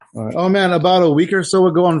All right. Oh man, about a week or so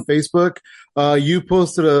ago on Facebook, you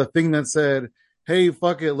posted a thing that said, "Hey,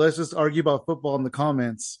 fuck it, let's just argue about football in the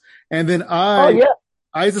comments." And then Oh yeah.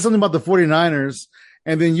 I said something about the 49ers,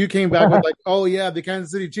 and then you came back with like, "Oh yeah, the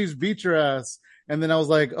Kansas City Chiefs beat your ass." And then I was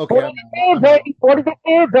like, "Okay, 40 I'm to out. 10, I'm out." baby. 40 to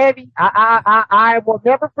 10, baby. I will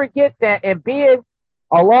never forget that. And being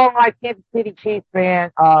a long life Kansas City Chiefs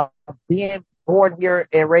fan, being born here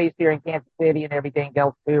and raised here in Kansas City and everything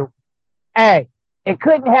else too. Hey, it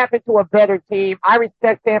couldn't happen to a better team. I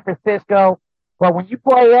respect San Francisco, but when you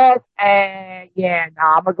play us, yeah,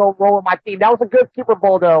 nah, I'm gonna go roll with my team. That was a good Super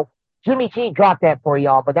Bowl though. Jimmy G dropped that for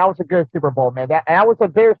y'all, but that was a good Super Bowl, man. That was a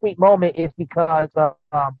bittersweet moment, is because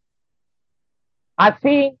I've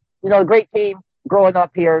seen, a great team growing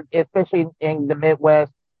up here, especially in the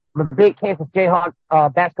Midwest. I'm a big Kansas Jayhawks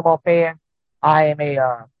basketball fan. I am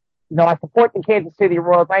I support the Kansas City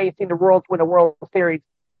Royals. I ain't seen the Royals win the World Series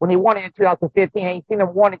when they won it in 2015. I ain't seen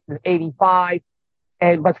them win it since '85.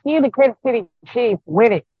 But seeing the Kansas City Chiefs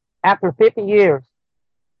win it after 50 years,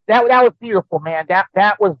 that was beautiful, man.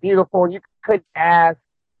 That was beautiful. You couldn't ask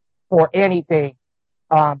for anything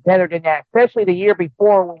better than that, especially the year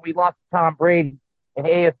before when we lost to Tom Brady in the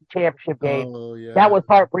AFC Championship game. Oh That yeah. was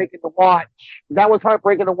heartbreaking to watch. That was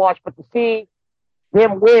heartbreaking to watch. But to see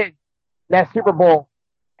them win that Super Bowl,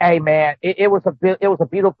 hey man, it was a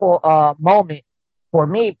beautiful moment for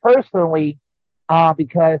me personally,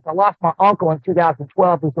 because I lost my uncle in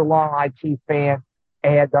 2012, who's a long life Chiefs fan,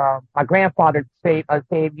 and my grandfather same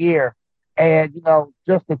year. And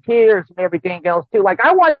just the tears and everything else too. Like,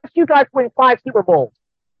 I watched you guys win 5 Super Bowls.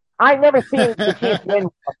 I never seen the Chiefs win.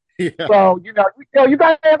 Yeah. So you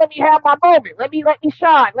gotta let me have my moment. Let me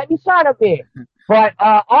shine a bit. But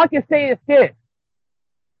all I can say is this: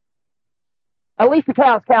 at least the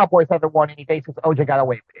Cowboys haven't won anything since OJ got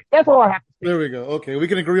away with it. That's all I have to say. There we go. Okay, we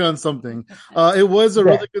can agree on something. It was a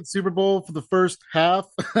Yeah. really good Super Bowl for the first half.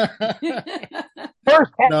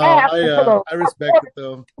 First No, half until the I fourth respect it quarter.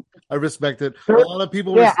 though. I respect it. A Third, lot of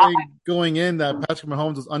people were yeah. saying going in that Patrick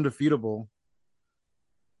Mahomes was undefeatable.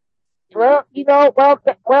 Well, he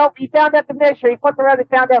found out the next year. He put around and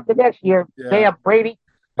found out the next year. Yeah. Damn Brady.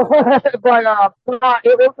 It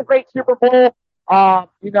was a great Super Bowl. I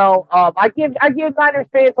give Niners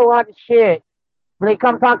fans a lot of shit when they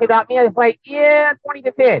come talking about me. It's like, yeah, 20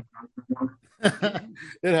 to 10.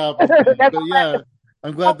 It happens, man. That's But yeah,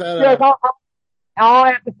 I'm glad that yes, all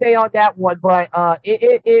I have to say on that one. But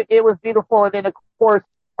it was beautiful. And then of course,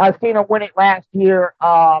 seeing him win it last year,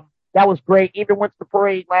 that was great. Even with the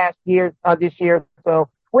parade last year, this year. So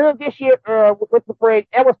winning this year with the parade,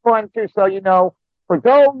 that was fun too. So for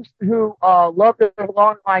those who love the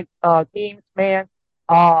long like teams, man,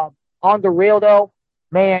 on the real though,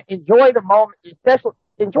 man, enjoy the moment. Especially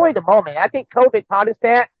enjoy the moment. I think COVID taught us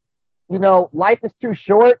that. Life is too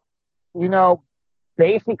short. You know,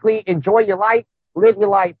 basically enjoy your life, live your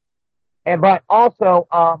life, and but also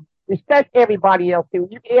respect everybody else too.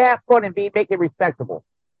 You can have fun and make it respectable.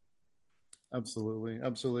 absolutely,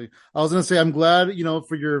 absolutely. I was gonna say I'm glad,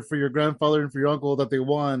 for your grandfather and for your uncle that they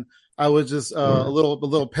won. I was just a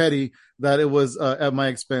little petty that it was at my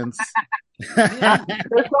expense.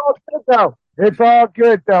 It's all good though. It's all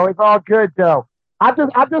good though. It's all good though. I'm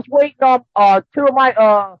just waiting on two of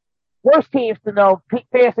my worst teams to know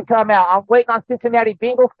fans to come out. I'm waiting on Cincinnati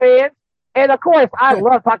Bengals fans, and of course I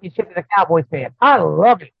love talking shit to the Cowboys fans. I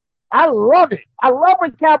love it. I love it. I love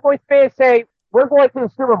when Cowboys fans say we're going to the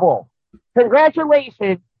Super Bowl.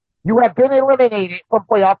 Congratulations, you have been eliminated from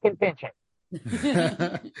playoff contention.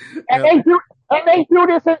 And Yeah. they do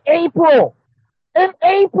this in April. In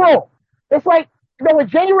April. It's like, when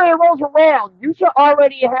January rolls around, you should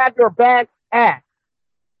already have your bag packed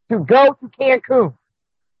to go to Cancun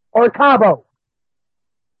or Cabo.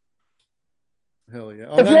 Hell yeah.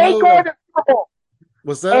 On If you that ain't note, going to Super Bowl,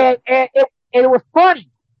 what's that? and it was funny.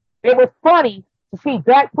 It was funny to see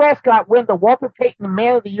Dak Prescott win the Walter Payton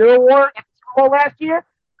Man of the Year award at the Super Bowl last year.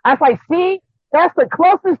 I was like, see, that's the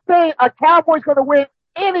closest thing a Cowboy's going to win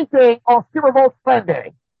anything on Super Bowl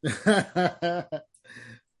Sunday.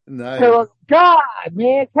 Nice. So, God,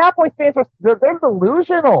 man, Cowboys fans they're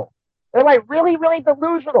delusional. They're like really, really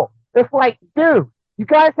delusional. It's like, dude, you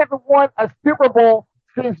guys haven't won a Super Bowl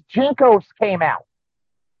since Jinkos came out.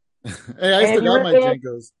 Hey, I still And got my and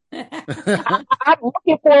Jenkos. I'm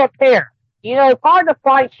looking for a pair. It's hard to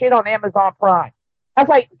find shit on Amazon Prime. I was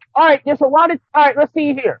like, all right, all right, let's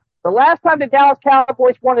see here. The last time the Dallas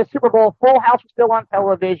Cowboys won the Super Bowl, Full House was still on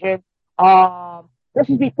television. This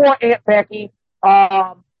is before Aunt Becky.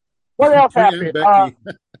 What else Free Aunt happened?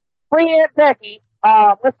 Becky. Free Aunt Becky.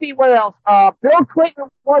 Let's see what else. Bill Clinton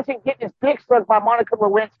wasn't getting his dick sucked by Monica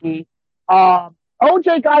Lewinsky.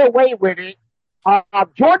 OJ got away with it.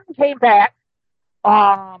 Jordan came back.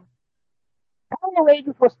 Um, Power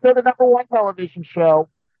Rangers was still the number one television show.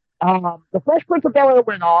 The Fresh Prince of Bel-Air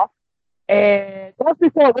went off, and that was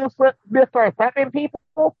before Will Smith started slapping people.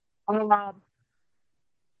 Um,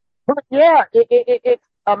 but yeah, it's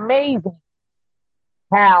amazing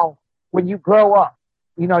how when you grow up,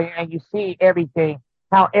 and you see everything,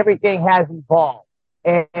 how everything has evolved.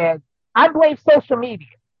 And I blame social media.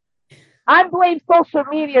 I blame social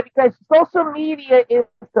media because social media is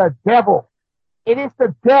the devil. It is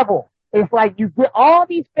the devil. It's like you get all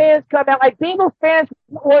these fans come out. Like Bengals fans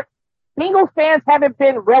haven't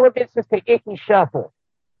been relevant since the Icky Shuffle.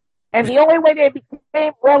 And the only way they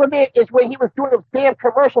became relevant is when he was doing a damn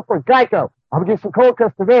commercial for Geico. I'm gonna get some cold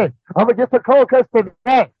cuts today. I'm gonna get some cold cuts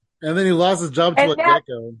today. And then he lost his job to And a now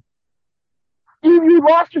gecko. you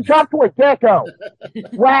lost your job to a gecko.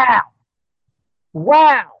 Wow.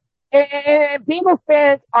 Wow. And Bengals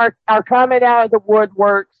fans are coming out of the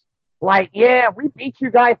woodworks like, yeah, we beat you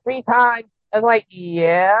guys 3 times. And like,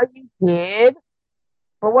 yeah, you did.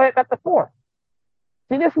 But what about the fourth?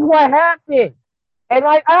 See, this is what happened. And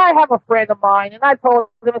like, I have a friend of mine, and I told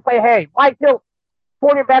him to say, hey, Mike Hill,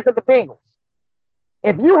 quarterback of the Bengals.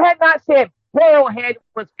 If you had not said Arrowhead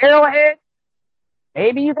was Arrowhead,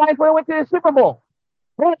 maybe you guys would have went to the Super Bowl.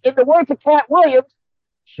 But in the words of Cat Williams,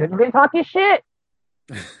 shouldn't have been talking shit.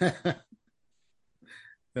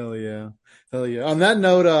 Hell yeah. Hell yeah. On that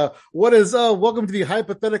note, what is welcome to the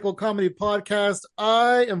Hypothetical Comedy Podcast.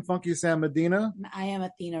 I am Funky Sam Medina. I am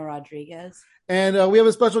Athena Rodriguez. And we have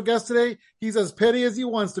a special guest today. He's as petty as he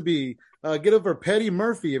wants to be. Get over Petty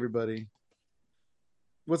Murphy, everybody.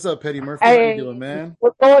 What's up, Petty Murphy? Hey, how you doing, man?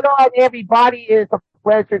 What's going on, everybody? It's a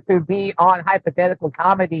pleasure to be on Hypothetical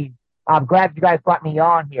Comedy. I'm glad you guys brought me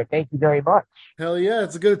on here. Thank you very much. Hell yeah,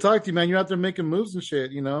 it's good to talk to you, man. You're out there making moves and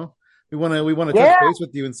shit, you know. We wanna touch base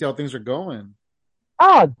with you and see how things are going.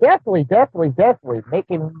 Oh, definitely.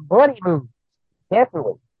 Making money moves.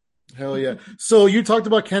 Definitely. Hell yeah. So you talked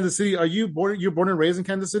about Kansas City. You're born and raised in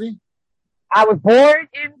Kansas City? I was born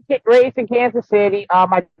and raised in Kansas City.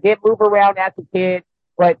 I did move around as a kid,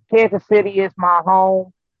 but Kansas City is my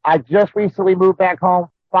home. I just recently moved back home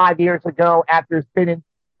 5 years ago after been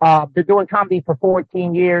doing comedy for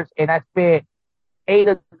 14 years, and I spent 9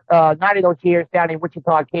 of those years down in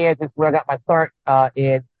Wichita, Kansas, where I got my start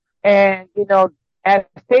in. And, as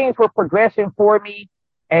things were progressing for me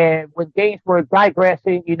and when things were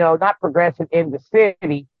digressing, not progressing in the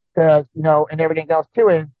city, because, and everything else too,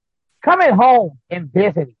 and coming home and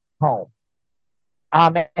visiting home,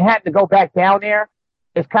 and having to go back down there,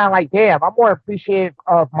 it's kind of like, damn, I'm more appreciative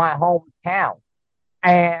of my hometown.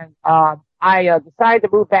 And I decided to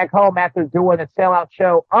move back home after doing a sellout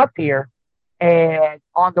show up here. And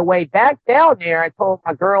on the way back down there, I told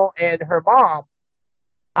my girl and her mom,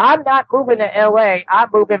 I'm not moving to LA. I'm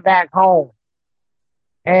moving back home.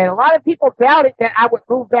 And a lot of people doubted that I would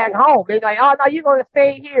move back home. They're like, oh, no, you're going to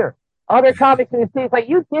stay here. Other comics in the city, like,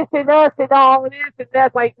 you dissing us and all of this and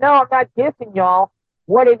that's. Like, no, I'm not dissing y'all.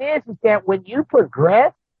 What it is that when you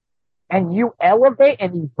progress and you elevate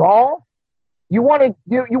and evolve, you want to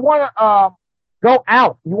go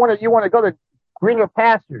out. You want to go to greener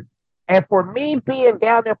pastures. And for me being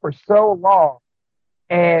down there for so long,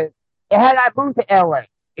 and had I moved to LA,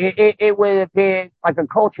 it would have been like a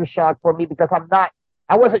culture shock for me because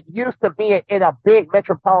I wasn't used to being in a big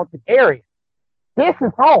metropolitan area. This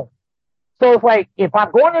is home. So it's like, if I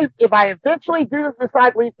eventually do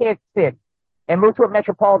decide to leave Kansas City and move to a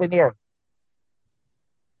metropolitan area,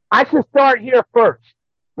 I should start here first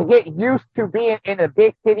to get used to being in a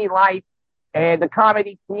big city life and the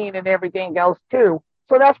comedy scene and everything else too.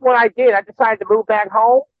 So that's what I did. I decided to move back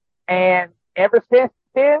home, and ever since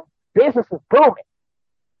then, business is booming.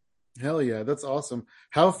 Hell yeah, that's awesome.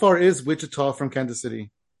 How far is Wichita from Kansas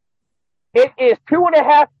City? It is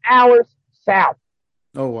 2.5 hours south.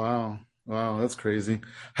 Oh wow, that's crazy.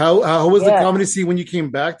 How was the comedy scene when you came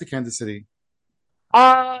back to Kansas City?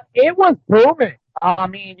 It was booming. I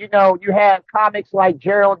mean, you had comics like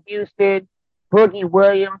Gerald Houston, Boogie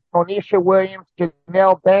Williams, Monisha Williams,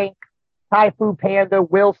 Janelle Banks, Typhoon Panda,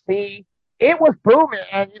 Will C. It was booming,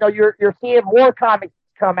 and you're seeing more comics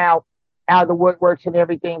come out of the woodworks and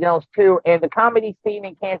everything else too. And the comedy scene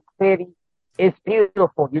in Kansas City is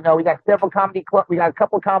beautiful. We got several comedy clubs. We got a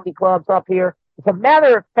couple of comedy clubs up here. As a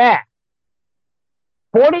matter of fact,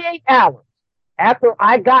 48 hours after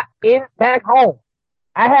I got back home,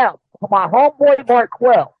 I had my homeboy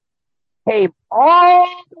Marquell came all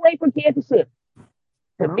the way from Kansas City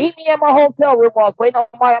to meet me in my hotel room while I was waiting on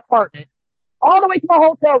my apartment, all the way to my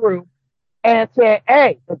hotel room, and said,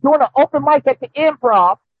 hey, they're doing an open mic at the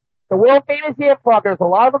Improv. the world famous improv. There's a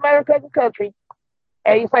lot of America in the country,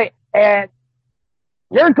 and he's like, and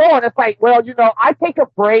you're going. It's like, well, I take a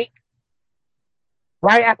break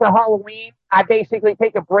right after Halloween. I basically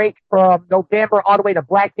take a break from November all the way to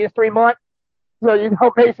Black History Month. So,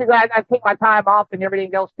 basically I take my time off and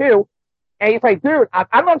everything else too. And he's like, dude,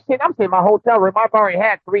 I'm sitting in my hotel room. I've already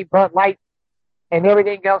had 3 Bud Lights and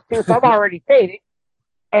everything else too. So I'm already paid it.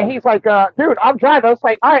 And he's like, dude, I'm driving. I was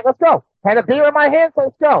like, all right, let's go. Had a beer in my hand, so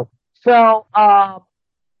let's go. So,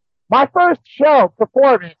 my first show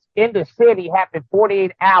performance in the city happened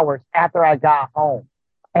 48 hours after I got home.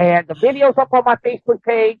 And the video's up on my Facebook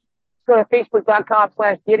page. Go to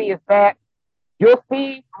facebook.com/Diddy is back. You'll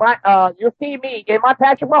see me in my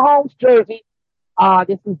Patrick Mahomes jersey.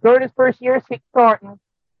 This is during his first year starting.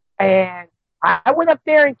 And I went up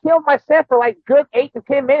there and killed myself for like good 8 to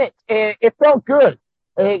 10 minutes. And it felt good.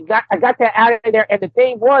 I got that out of there. And the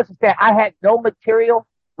thing was is that I had no material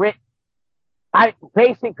written. I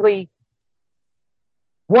basically,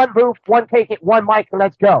 one booth, one ticket, one mic, and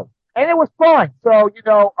let's go. And it was fun. So,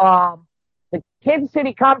 the Kansas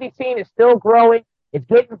City comedy scene is still growing. It's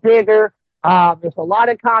getting bigger. There's a lot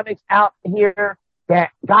of comics out here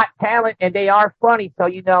that got talent and they are funny. So,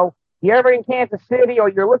 you're ever in Kansas City or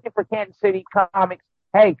you're looking for Kansas City comics,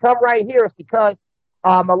 hey, come right here. It's because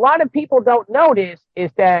a lot of people don't know this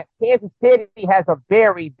is that Kansas City has a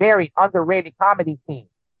very, very underrated comedy scene.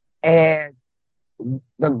 And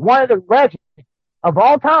one of the legends of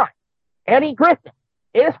all time, Eddie Griffin,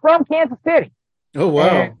 is from Kansas City. Oh, wow.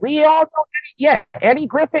 And we all know Eddie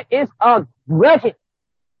Griffin is a legend.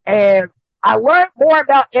 And I learned more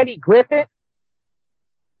about Eddie Griffin,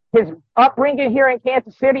 his upbringing here in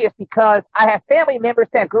Kansas City, is because I have family members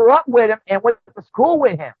that grew up with him and went to school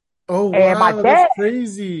with him. Oh, and wow, my dad, that's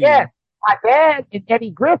crazy. Yes, my dad and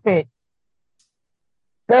Eddie Griffin,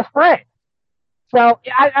 best friends. So,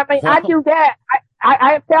 I do that.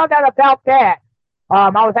 I found out about that. I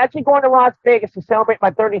was actually going to Las Vegas to celebrate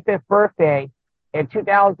my 35th birthday in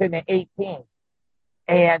 2018.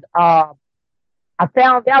 And I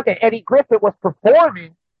found out that Eddie Griffin was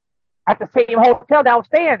performing at the same hotel that I was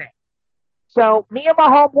staying at. So me and my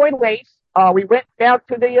homeboy Lace, we went down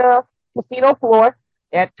to the casino floor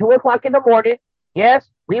at 2:00 in the morning. Yes,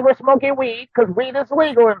 we were smoking weed because weed is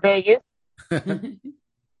legal in Vegas.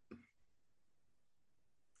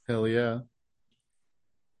 Hell yeah.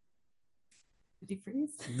 Did you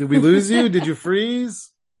freeze? Did we lose you? Did you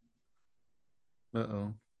freeze?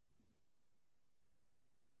 Uh-oh.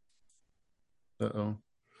 Uh-oh.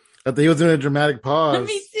 I thought he was doing a dramatic pause.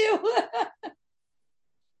 Me too.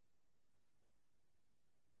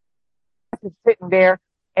 Just sitting there,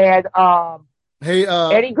 and Hey,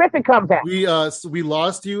 Eddie Griffin comes out. We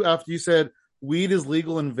lost you after you said weed is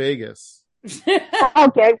legal in Vegas.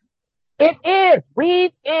 Okay, it is.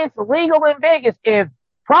 Weed is legal in Vegas. If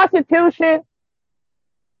prostitution,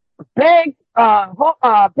 beggars,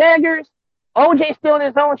 OJ stealing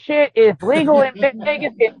his own shit is legal in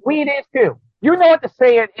Vegas, and weed is too. You know what the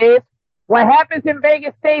saying is. What happens in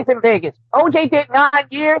Vegas stays in Vegas. OJ did 9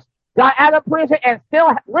 years, got out of prison, and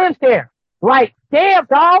still lives there. Like, damn,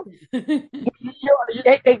 dog. They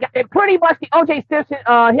pretty much the OJ Simpson,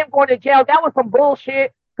 him going to jail, that was some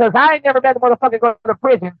bullshit, because I ain't never met a motherfucker going to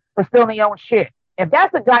prison for stealing their own shit. If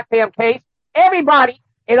that's a goddamn case, everybody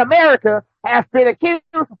in America has been accused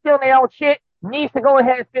of stealing their own shit, needs to go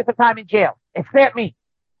ahead and spend some time in jail, except me.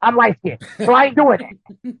 I'm light skinned, so I ain't doing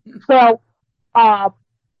that. So,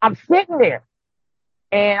 I'm sitting there,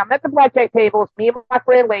 and I'm at the blackjack table. It's me and my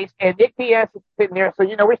friend Lace, and Nick Diaz is sitting there. So,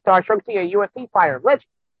 we're starstruck to a UFC fighter,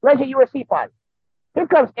 legend UFC fighter. Here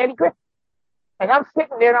comes Eddie Griffin. And I'm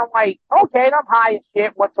sitting there, and I'm like, okay, and I'm high as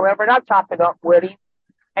shit whatsoever, and I'm chopping up with him.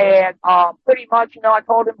 And pretty much, I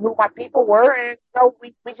told him who my people were, and,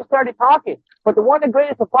 we just started talking. But one of the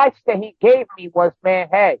greatest advice that he gave me was, man,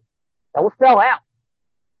 hey, don't sell out.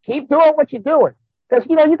 Keep doing what you're doing. Because,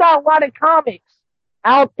 you got a lot of comics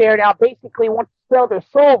out there that basically want to sell their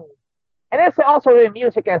soul. And that's also in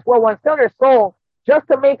music as well. Want to sell their soul just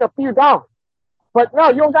to make a few dollars. But no,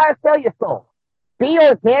 you don't got to sell your soul. Be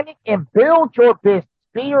organic and build your business.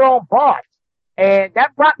 Be your own boss. And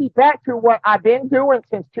that brought me back to what I've been doing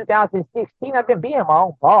since 2016. I've been being my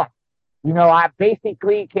own boss. I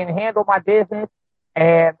basically can handle my business.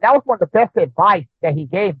 And that was one of the best advice that he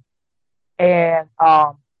gave me. And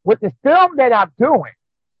with the film that I'm doing,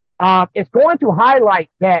 it's going to highlight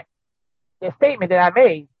that the statement that I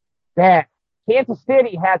made that Kansas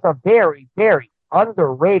City has a very, very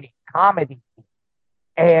underrated comedy scene.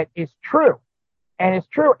 And it's true. And it's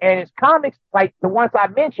true. And it's comics like the ones I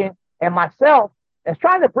mentioned and myself that's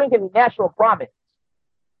trying to bring it to national prominence.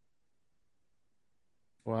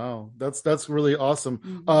 Wow, that's really awesome.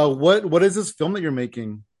 Hmm. What is this film that you're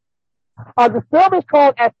making? The film is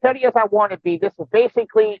called As Petty as I Want to Be. This is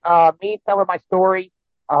basically me telling my story,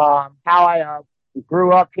 how I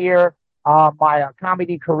grew up here, my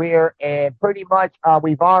comedy career, and pretty much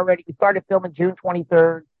we started filming June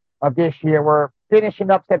 23rd of this year. We're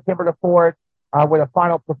finishing up September the 4th with a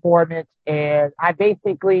final performance, and I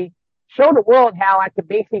basically show the world how I can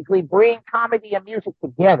basically bring comedy and music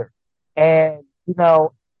together. And,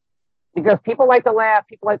 because people like to laugh,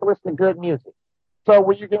 people like to listen to good music. So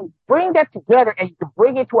when you can bring that together and you can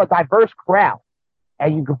bring it to a diverse crowd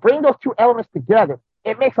and you can bring those two elements together,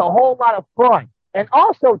 it makes a whole lot of fun. And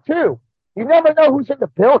also, too, you never know who's in the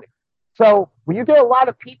building. So when you get a lot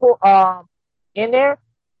of people in there,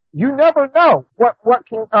 you never know what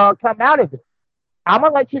can come out of it. I'm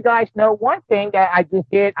gonna let you guys know one thing that I just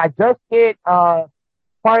did. I just did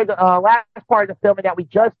part of the last part of the filming that we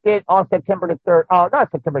just did on September the third.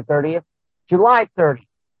 Not September 30th, July 30th,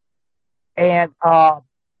 and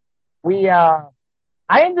we I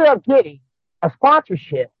ended up getting a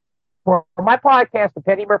sponsorship for my podcast, The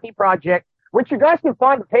Penny Murphy Project, which you guys can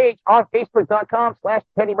find the page on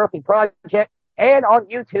Facebook.com/Penny Murphy Project and on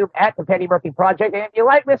YouTube at The Penny Murphy Project. And if you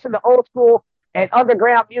like listening to old school and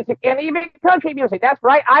underground music and even country music, that's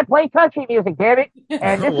right, I play country music, damn it.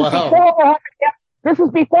 And Wow. this is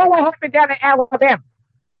before what happened down in Alabama.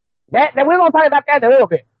 That we're gonna talk about that in a little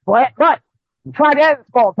bit. But try that in a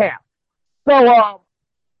small town. So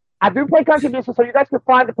I do play country music, so you guys can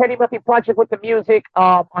find the Penny Murphy Project with the music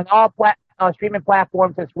on all streaming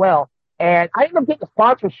platforms as well. And I ended up getting a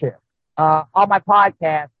sponsorship on my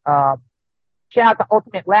podcast. Shout out to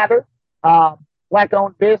Ultimate Lather,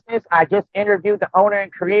 black-owned business. I just interviewed the owner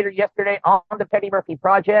and creator yesterday on the Penny Murphy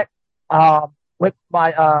Project with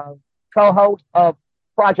my co-host of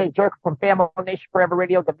Project Jerk from Family Nation Forever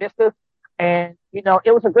Radio, The Vistas. And,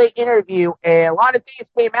 it was a great interview, and a lot of things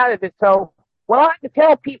came out of it. So what I like to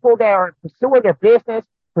tell people that are pursuing their business,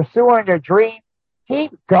 pursuing their dream,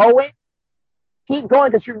 keep going. Keep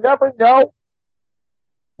going because you never know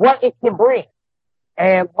what it can bring.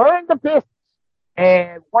 And learn the business.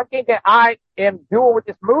 And one thing that I am doing with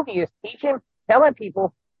this movie is telling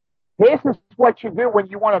people this is what you do when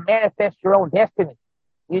you want to manifest your own destiny.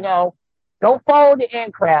 Don't follow the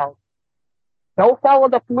in crowd. Don't follow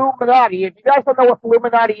the Illuminati. If you guys don't know what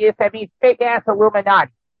Illuminati is, that means fake ass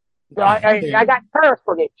Illuminati. So I got terms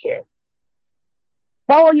for this shit.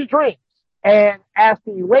 Follow your dreams. And as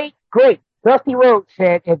the late, great Dusty Rhodes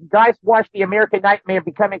said, if you guys watch the American Nightmare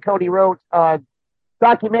Becoming Cody Rhodes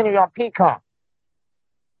documentary on Peacock,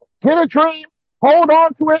 get a dream, hold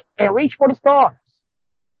on to it, and reach for the stars.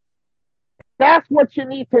 That's what you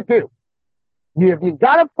need to do. If you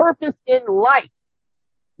got a purpose in life,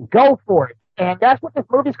 go for it. And that's what this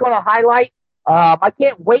movie's going to highlight. I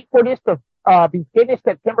can't wait for this to be finished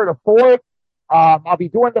September the 4th. I'll be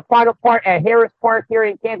doing the final part at Harris Park here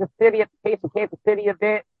in Kansas City at the Taste of Kansas City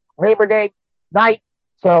event, Labor Day night.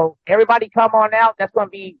 So everybody come on out. That's going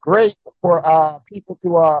to be great for people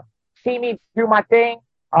to see me do my thing.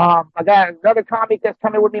 I got another comic that's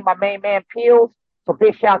coming with me, my main man Peels. So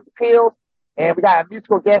big shout out to Peels. And we got a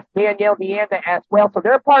musical guest, Danielle Deanda, as well. So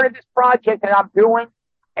they're part of this project that I'm doing.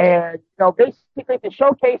 And, basically to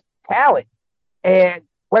showcase talent. And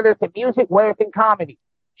whether it's in music, whether it's in comedy,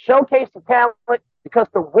 showcase the talent because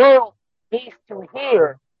the world needs to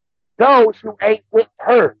hear those who ain't with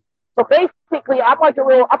heard. So basically, I'm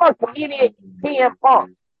a comedian CM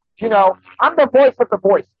Punk. I'm the voice of the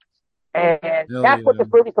voices. And Hell that's what yeah.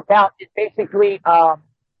 this movie's about. Is basically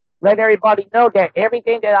let everybody know that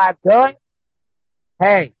everything that I've done,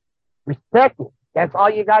 hey, respect it. That's all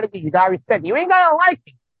you got to do. You got to respect it. You ain't got to like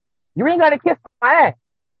me. You ain't got to kiss my ass.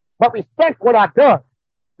 But respect what I've done.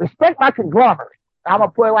 Respect my conglomerate. I'm going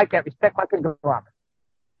to put it like that. Respect my conglomerate.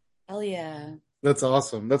 Hell yeah. That's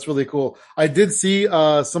awesome. That's really cool. I did see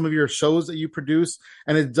some of your shows that you produce,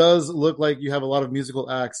 and it does look like you have a lot of musical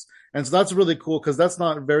acts. And so that's really cool because that's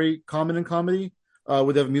not very common in comedy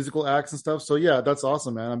where they have musical acts and stuff. So yeah, that's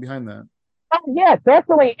awesome, man. I'm behind that. Oh, yeah,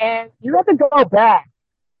 definitely. And you have to go back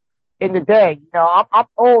in the day. I'm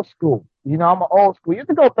old school. I'm an old school. You have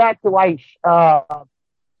to go back to like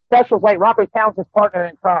specials like Robert Townsend's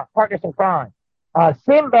Partners in Crime,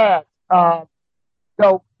 Sinbad,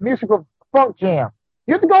 musical funk jam.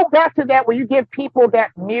 You have to go back to that where you give people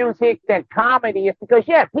that music, that comedy. It's because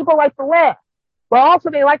people like to laugh, but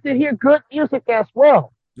also they like to hear good music as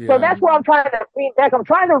well. So Yeah. that's what I'm trying to bring back. I'm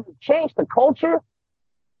trying to change the culture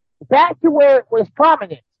back to where it was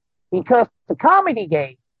prominent because the comedy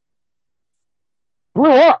game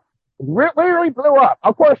blew up. Literally blew up.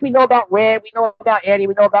 Of course, we know about Red, we know about Eddie,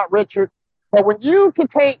 we know about Richard, But when you can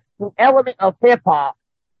take an element of hip hop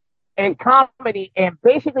and comedy and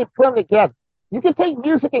basically put them together, you can take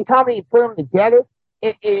music and comedy and put them together.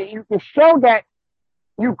 You can show that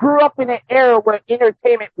you grew up in an era where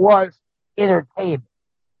entertainment was entertainment.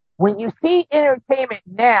 When you see entertainment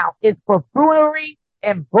now, it's buffoonery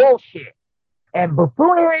and bullshit. And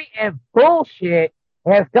buffoonery and bullshit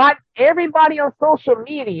has got everybody on social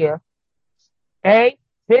media, A,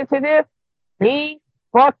 sensitive, B,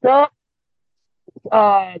 fucked up,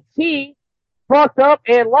 C, fucked up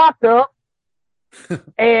and locked up,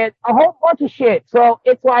 and a whole bunch of shit. So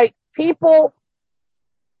it's like people,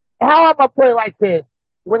 how am I put it like this?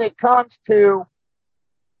 When it comes to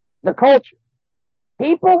the culture,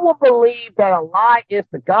 people will believe that a lie is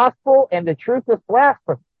the gospel and the truth is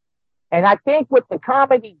blasphemy. And I think with the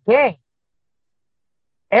comedy game,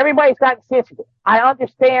 everybody's gotten sensitive. I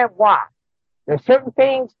understand why. There's certain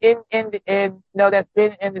things in that's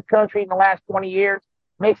been in the country in the last 20 years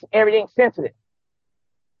makes everything sensitive.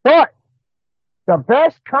 But the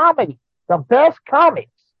best comedy, the best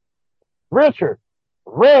comics, Richard,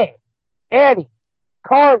 Red, Eddie,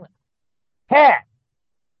 Carlin, Pat,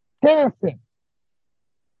 Tennyson.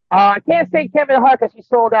 I can't say Kevin Hart because he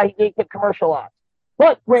sold out. He didn't get commercialized.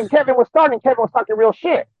 But when Kevin was starting, Kevin was talking real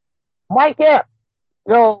shit. Mike Epps,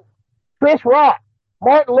 Chris Rock,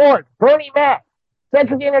 Martin Lawrence, Bernie Mac,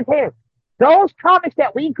 Cedric the Entertainer. Those comics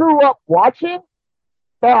that we grew up watching,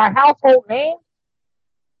 that are household names,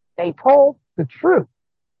 they told the truth.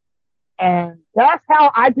 And that's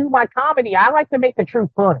how I do my comedy. I like to make the truth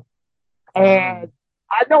funny. And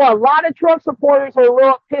I know a lot of Trump supporters are a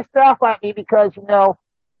little pissed off at me because, I'm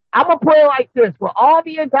going to put it like this. With all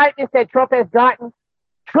the indictments that Trump has gotten,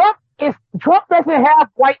 Trump doesn't have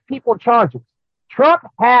white people charges. Trump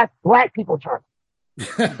has black people charges. He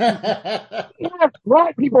has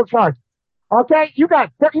black people charges. Okay, you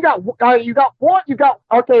got New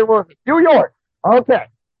York. Okay,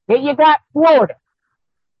 then you got Florida.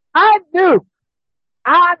 I knew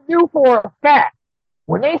for a fact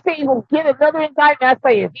when they say you will get another indictment, I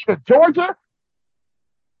say it's either Georgia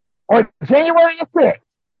or January the 6th.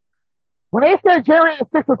 When they said January the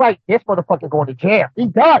 6th was like, this motherfucker going to jail. He's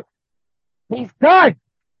done. He's done.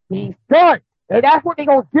 He's done. And that's what they're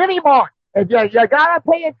going to get him on. And you got to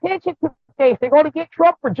pay attention to the case. They're going to get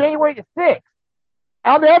Trump for January the 6th.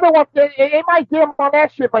 On the other one, they might get him on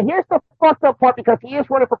that shit. But here's the fucked up part because he is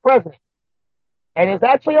running for president. And it's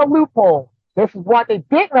actually a loophole. This is why they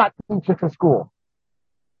did not teach it in school.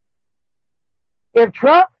 If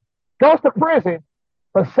Trump goes to prison,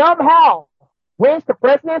 but somehow wins the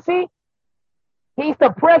presidency, he's the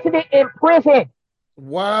president in prison.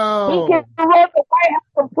 Wow. He can run the White House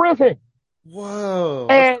from prison. Whoa.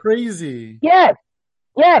 That's crazy. Yes.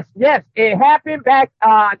 It happened back,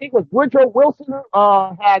 I think it was Woodrow Wilson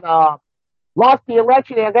had lost the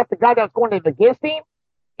election, and I guess the guy that was going against him,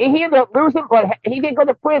 he ended up losing, but he didn't go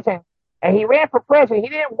to prison, and he ran for president. He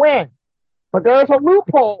didn't win. But there's a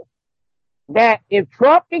loophole that if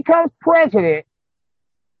Trump becomes president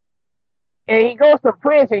and he goes to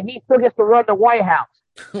prison, he still gets to run the White House.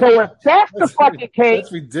 So if that's the fucking case,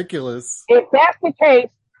 that's ridiculous. If that's the case,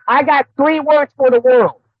 I got 3 words for the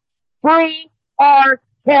world: Free R.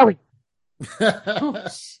 Kelly. Oh,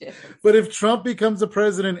 shit. But if Trump becomes the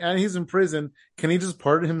president and he's in prison, can he just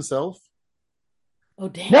pardon himself? Oh,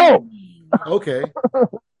 damn. No. Okay.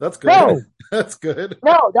 That's good. No. That's good.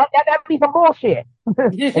 No, that'd be some bullshit.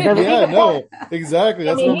 Yeah, no, exactly.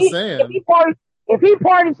 That's what I'm saying. If he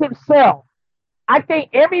pardons himself, I think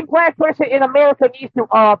every black person in America needs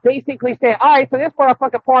to basically say, all right, so this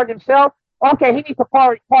motherfucker pardoned himself. Okay, he needs to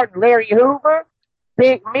pardon Larry Hoover,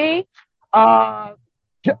 Big Meech, fuck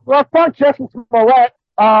Justin Smollett,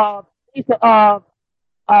 he needs to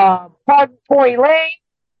pardon Tory Lane,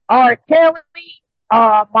 R. Kelly,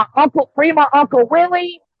 my Uncle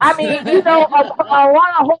Willie. I mean, a lot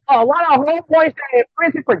of homeboys that are in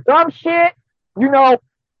prison for dumb shit.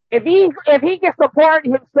 If he gets to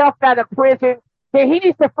pardon himself out of prison, then he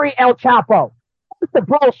needs to free El Chapo. That's the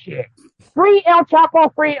bullshit. Free El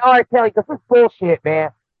Chapo, free R. Kelly, because it's bullshit,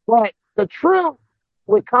 man. But the truth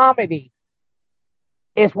with comedy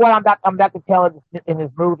is what I'm about to tell in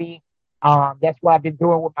this movie. That's what I've been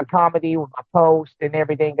doing with my comedy, with my posts, and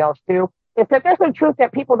everything else too. Is that there's some truth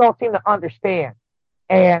that people don't seem to understand.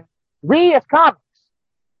 And we as comics,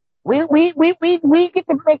 we get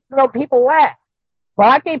to make people laugh. But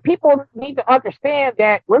I think people need to understand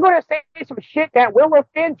that we're going to say some shit that will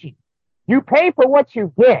offend you. You pay for what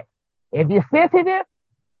you get. If you're sensitive,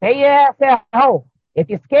 stay your ass at home. If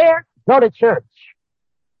you're scared, go to church.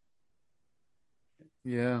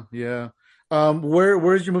 Yeah.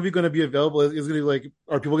 Where's your movie going to be available? Is it going to like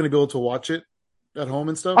are people going to be able to watch it at home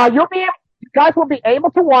and stuff? You guys will be able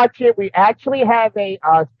to watch it. We actually have a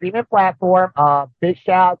streaming platform. Big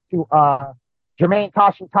shout out to Jermaine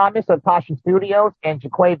Tashin Thomas of Tashin Studios and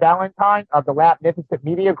Jaquay Valentine of the Magnificent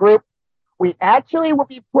Media Group. We actually will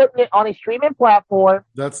be putting it on a streaming platform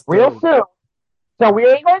That's real dope. soon. So we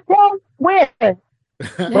ain't gonna tell when,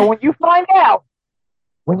 but when you find out,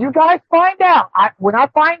 when you guys find out, when I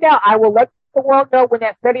find out, I will let the world know when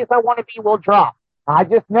that Steady as I Want to Be will drop. I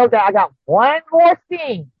just know that I got one more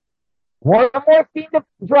scene to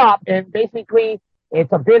drop, and basically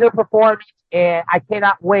it's a bitter performance, and I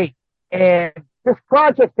cannot wait. And this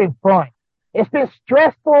project's been fun. It's been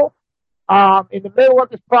stressful. In the middle of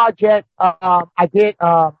this project, I did.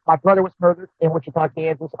 My brother was murdered in Wichita,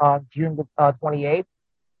 Kansas, on June 28th,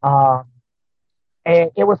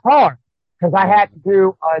 and it was hard because I had to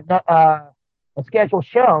do a scheduled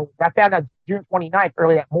show. I found out June 29th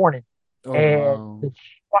early that morning, Oh and wow.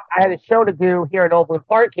 I had a show to do here in Overland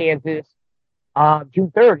Park, Kansas,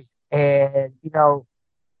 June 30th, and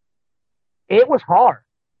it was hard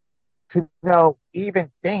to even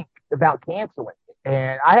think about canceling it.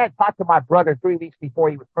 And I had talked to my brother 3 weeks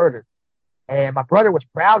before he was murdered, and my brother was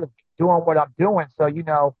proud of me doing what I'm doing. So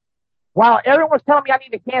while everyone was telling me I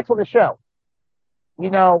need to cancel the show,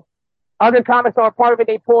 other comics that were part of it,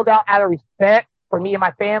 they pulled out of respect for me and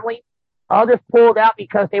my family. Others pulled out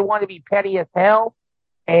because they wanted to be petty as hell.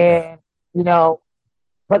 And,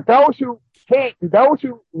 but those who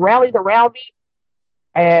rallied around me,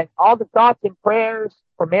 and all the thoughts and prayers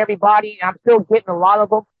from everybody, I'm still getting a lot of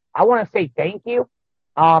them. I want to say thank you,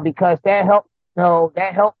 because that helped,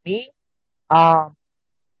 that helped me, go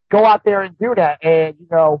out there and do that. And,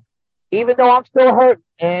 even though I'm still hurt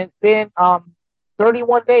and it's been,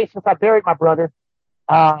 31 days since I buried my brother,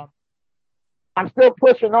 I'm still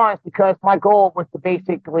pushing on because my goal was to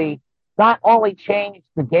basically not only change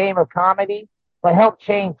the game of comedy, but help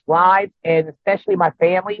change lives and especially my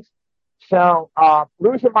families. So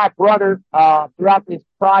losing my brother throughout this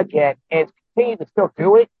project and continuing to still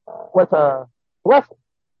do it was a blessing.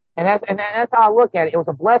 And that's how I look at it. It was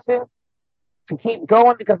a blessing to keep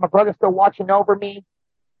going because my brother's still watching over me,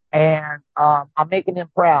 and I'm making him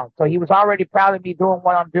proud. So he was already proud of me doing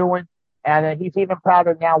what I'm doing, and he's even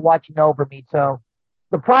prouder now watching over me. So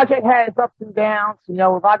the project has ups and downs, a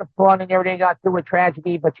lot of fun and everything got through with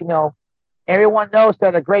tragedy, but everyone knows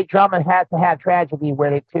that a great drama has to have tragedy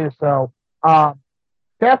with it too. So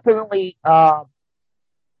definitely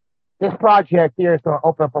this project here is going to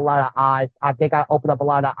open up a lot of eyes. I think I opened up a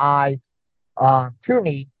lot of eyes to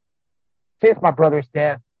me since my brother's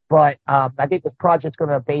death. But I think this project's going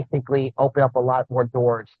to basically open up a lot more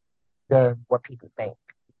doors than what people think.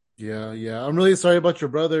 Yeah, yeah. I'm really sorry about your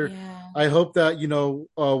brother. Yeah. I hope that,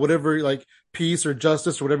 whatever like peace or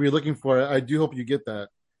justice or whatever you're looking for, I do hope you get that.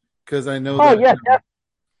 Because I know Oh that,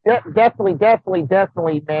 yeah, definitely,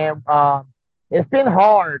 man. It's been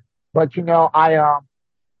hard, but I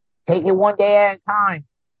take it one day at a time.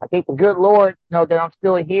 I thank the good Lord, that I'm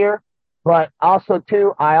still here. But also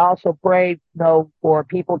too, I also pray, for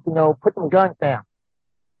people to put them guns down.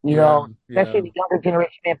 yeah, Especially yeah. the younger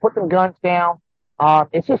generation, man, put them guns down.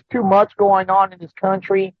 It's just too much going on in this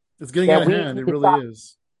country It's getting out that of we hand. need It to really stop.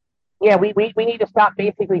 is. Yeah, we need to stop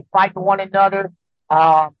basically fighting one another.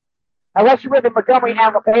 Um, unless you live in Montgomery,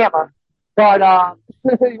 Alabama. But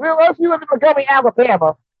unless you live in Montgomery,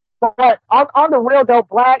 Alabama. But on the real though,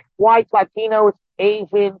 blacks, whites, Latinos,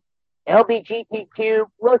 Asians, LGBTQ,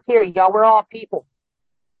 look here, y'all, we're all people.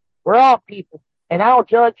 We're all people. And I don't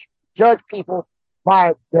judge people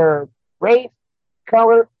by their race,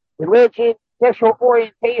 color, religion, sexual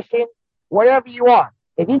orientation, whatever you are.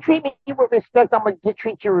 If you treat me with respect, I'm gonna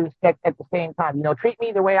treat you with respect at the same time. Treat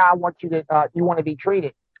me the way I want you want to be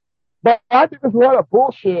treated. But I think there's a lot of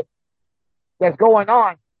bullshit that's going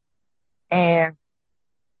on, and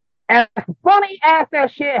as funny as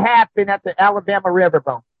that shit happened at the Alabama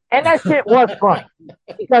Riverboat, and that shit was funny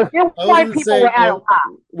because I was white gonna people say, were at a lot.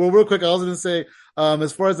 real quick, I was gonna say,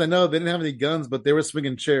 as far as I know, they didn't have any guns, but they were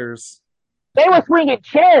swinging chairs. They were swinging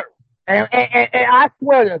chairs. And I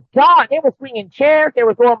swear to God, they were swinging chairs. They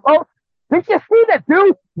were doing both. Did you see the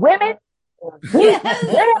dude, women?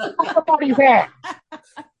 Somebody's ass.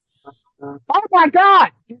 Oh my God.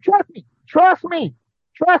 Trust me.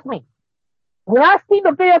 When I see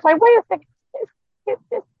the video, it's like, wait a second.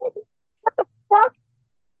 What the fuck?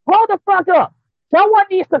 Hold the fuck up. Someone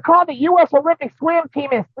needs to call the U.S. Olympic swim team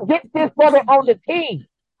and get this brother on the team.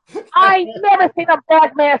 I ain't never seen a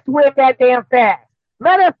black man swim that damn fast.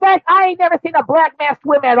 Matter of fact, I ain't never seen a black man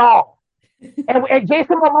swim at all. And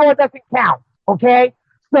Jason Momoa doesn't count, okay?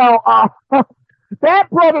 So that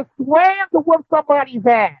brother swam to whoop somebody's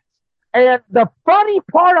ass. And the funny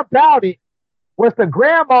part about it was the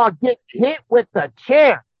grandma get hit with the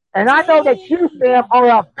chair. And I know that you, Sam,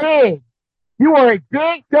 you are a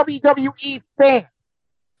big WWE fan.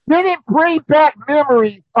 Did it bring back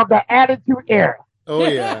memories of the Attitude Era? Oh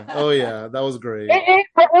yeah, that was great.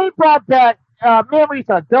 It brought back memories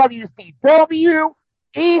of WCW,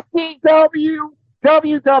 ECW,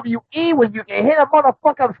 WWE, when you can hit a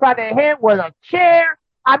motherfucker upside the head with a chair.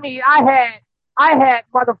 I mean, I had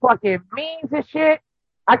motherfucking memes and shit.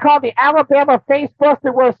 I called the Alabama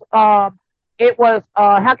Facebuster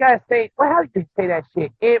how can I say, well, how do you say that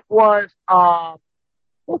shit? It was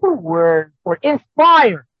what's the word for it?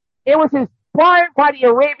 Inspired. It was inspired by the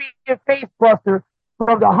Arabian Facebuster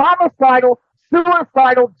from the homicidal,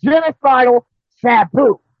 suicidal, genocidal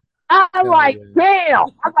Sabu. I'm like,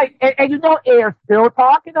 damn. I'm like, and you know, they're still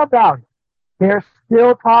talking about it. They're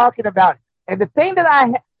still talking about it. And the thing that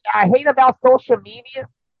I hate about social media,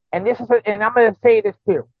 and and I'm going to say this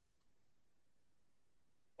too.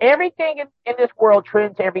 Everything in this world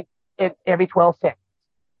trends every 12 seconds.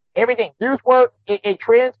 Everything. News work, it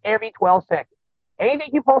trends every 12 seconds. Anything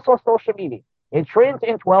you post on social media, it trends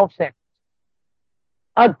in 12 seconds.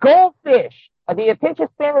 A goldfish, the attention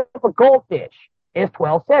span of a goldfish is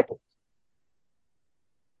 12 seconds.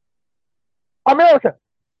 America,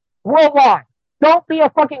 worldwide, don't be a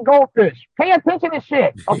fucking goldfish. Pay attention to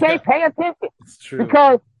shit, okay? Yeah. Pay attention. It's true.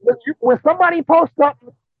 Because when somebody posts something,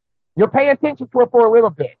 you'll pay attention to it for a little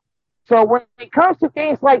bit. So when it comes to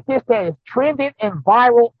things like this that is trending and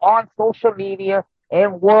viral on social media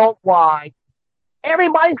and worldwide,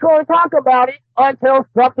 everybody's going to talk about it until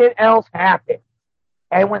something else happens.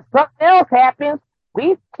 And when something else happens,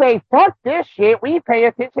 we say, fuck this shit. We pay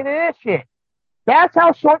attention to this shit. That's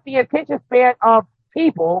how short the attention span of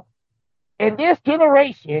people in this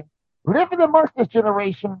generation, living amongst this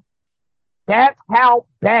generation, that's how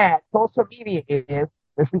bad social media is.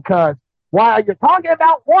 It's because while you're talking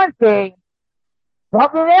about one thing,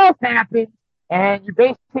 something else happens, and you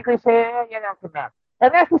basically say, nothing matters.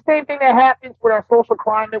 And that's the same thing that happens with our social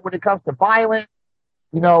climate when it comes to violence,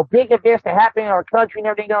 big events that happen in our country and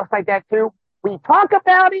everything else like that too. We talk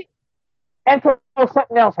about it until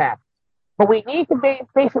something else happens. But we need to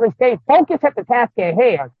basically stay focused at the task at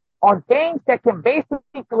hand on things that can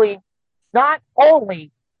basically not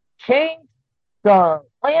only change the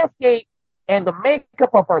landscape and the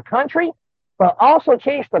makeup of our country, but also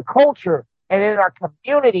change the culture and in our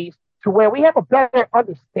communities to where we have a better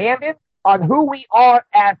understanding on who we are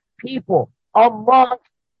as people, amongst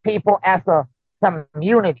people as a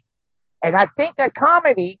community. And I think that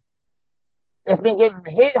comedy has been getting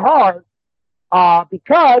hit hard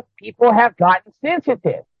because people have gotten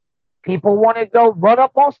sensitive. People want to go run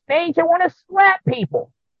up on stage and want to slap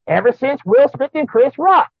people ever since Will Smith and Chris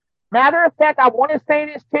Rock. Matter of fact, I want to say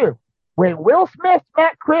this too. When Will Smith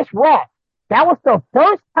met Chris Rock, that was the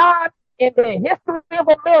first time in the history of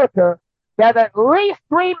America that at least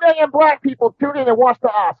 3 million black people tuned in and watched the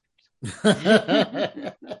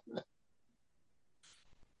Oscars.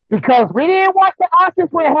 Because we didn't watch the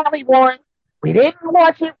Oscars when Halle won. We didn't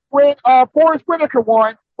watch it when Forrest Whitaker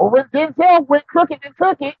won, or when Denzel went crooked and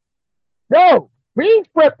took it. No, we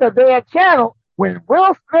flipped the damn channel when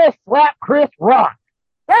Will Smith slapped Chris Rock.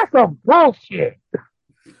 That's some bullshit.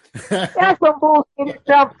 That's some bullshit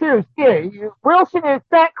itself too. Shit. Wilson and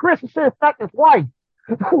Fat Chris should have slapped his wife.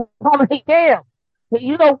 I mean, damn. We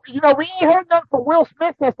ain't heard nothing from Will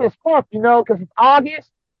Smith since this month, because it's August.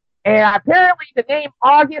 And apparently the name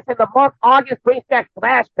August and the month August brings back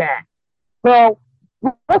flashbacks. So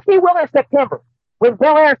let's see Will in September when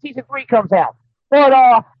Bel Air season 3 comes out.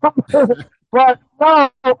 But but no,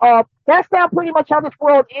 that's not pretty much how this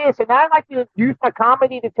world is. And I like to use my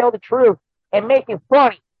comedy to tell the truth and make it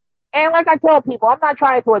funny. And like I tell people, I'm not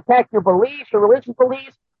trying to attack your beliefs, your religious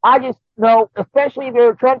beliefs. I just know, especially if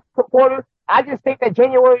you're a Trump supporter, I just think that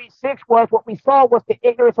January 6th was what we saw was the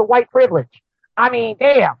ignorance of white privilege. I mean,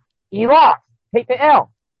 damn, he lost. Take the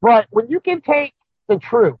L. But when you can take the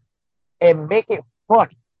truth and make it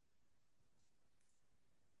funny,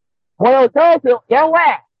 what it does, they'll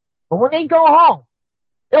laugh. But when they go home,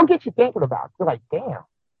 they'll get you thinking about it. You're like, damn,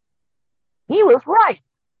 he was right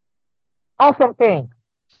on some things.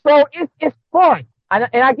 So it's fun. And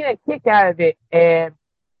I get a kick out of it. And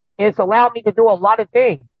it's allowed me to do a lot of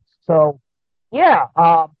things. So, yeah,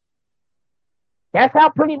 that's how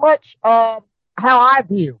pretty much how I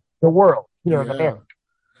view the world here in America.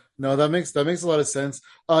 No, that makes a lot of sense.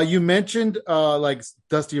 You mentioned like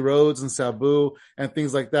Dusty Rhodes and Sabu and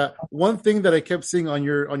things like that. One thing that I kept seeing on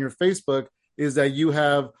your Facebook is that you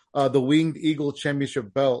have the Winged Eagle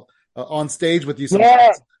Championship belt on stage with you Yeah,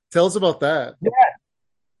 sometimes. Tell us about that. yeah.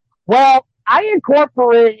 Well, I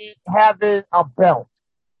incorporated having a belt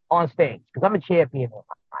on stage because I'm a champion in my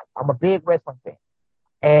life. I'm a big wrestling fan.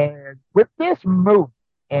 And with this move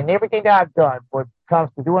and everything that I've done when it comes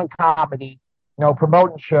to doing comedy,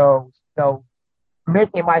 promoting shows,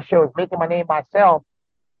 making my shows, making my name myself,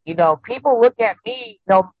 people look at me,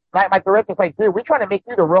 like my director's like, dude, we're trying to make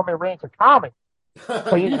you the Roman Reigns of comedy.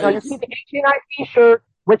 So, you see the HNIC shirt,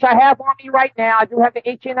 which I have on me right now. I do have the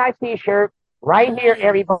HNIC shirt right here, Nice.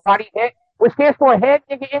 everybody. Which stands for Head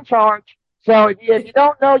Nigga in Charge. So if you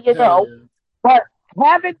don't know, you know. Yeah. But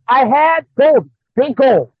I had gold, big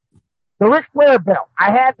gold, the Ric Flair belt.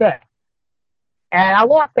 I had that. And I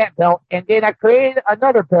lost that belt. And then I created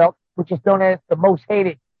another belt, which is known as the most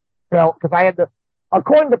hated belt, because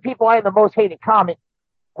according to people, I had the most hated comic.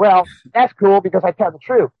 Well, that's cool because I tell the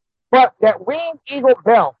truth. But that Winged Eagle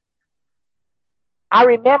belt, I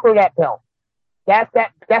remember that belt. That's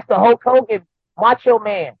the Hulk Hogan, Macho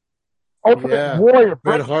Man, Ultimate Warrior,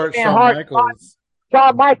 Bret Hart, Shawn Michaels.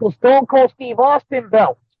 Shawn Michaels, Stone Cold Steve Austin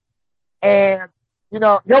belt. And,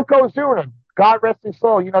 Yokozuna, God rest his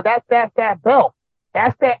soul, that's that belt.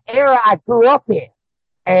 That's that era I grew up in.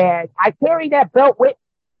 And I carry that belt with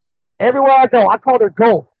everywhere I go. I call her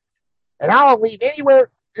Gold. And I don't leave anywhere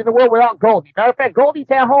in the world without Goldie. Matter of fact, Goldie's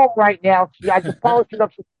at home right now. I just polished it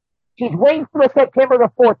up. She's waiting for September the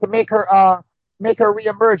 4th to make her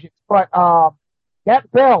reemergence. But that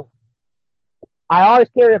belt, I always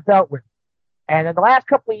carry a belt with me. And in the last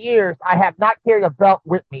couple of years, I have not carried a belt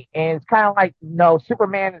with me. And it's kind of like,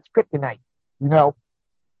 Superman is kryptonite. You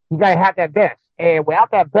gotta have that vest. And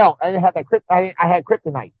without that belt, I didn't have that I had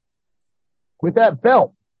kryptonite. With that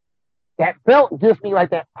belt gives me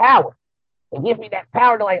like that power. It gives me that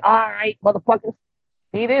power to like, all right, motherfuckers,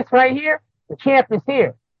 see this right here? The champ is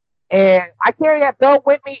here. And I carry that belt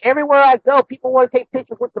with me everywhere I go. People want to take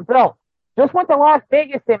pictures with the belt. Just went to Las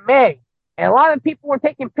Vegas in May. And a lot of people want to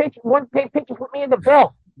take pictures with me in the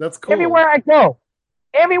belt. That's cool. Everywhere I go,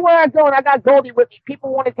 and I got Goldie with me,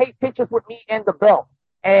 people want to take pictures with me in the belt.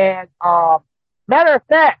 And matter of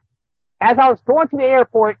fact, as I was going to the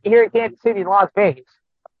airport here in Kansas City, Las Vegas,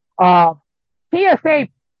 TSA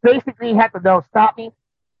basically had to stop me,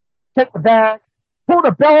 take the bag, pull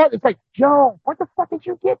the belt. It's like, Joe, what the fuck did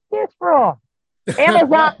you get this from?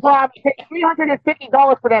 Amazon Prime paid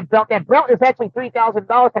 $350 for that belt. That belt is actually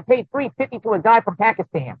 $3,000. I paid $350 to a guy from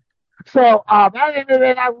Pakistan. So and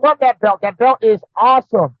I love that belt. That belt is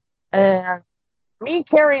awesome. And me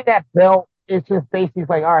carrying that belt is just basically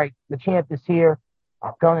like, all right, the champ is here.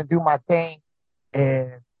 I'm gonna do my thing,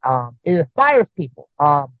 and it inspires people.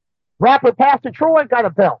 Rapper Pastor Troy got a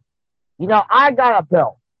belt. I got a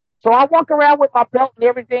belt. So I walk around with my belt and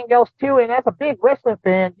everything else too. And as a big wrestling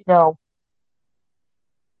fan,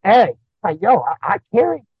 hey, like, I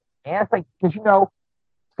carry it. And it's like, because,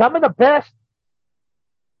 some of the best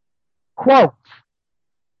quotes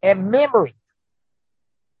and memories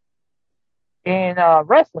in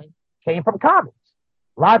wrestling came from comics.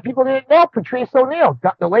 A lot of people didn't know Patrice O'Neal,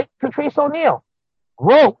 the late Patrice O'Neal,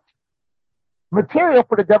 wrote material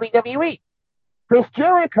for the WWE. Chris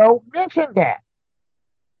Jericho mentioned that.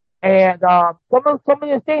 And some of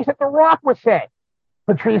the things that The Rock was saying,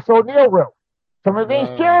 Patrice O'Neal wrote. Some of the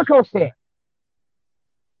things Jericho said,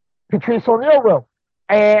 Patrice O'Neal wrote.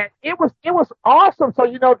 And it was awesome. So,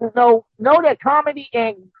 to know that comedy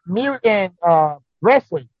and music and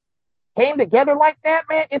wrestling came together like that,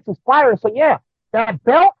 man, it's inspiring. So, yeah, that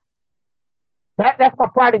belt, that's my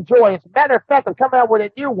pride and joy. As a matter of fact, I'm coming out with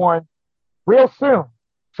a new one real soon.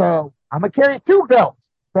 So, I'm going to carry 2 belts.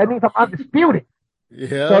 That means I'm undisputed.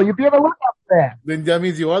 Yeah. So, you'll be able to look up for that. Then that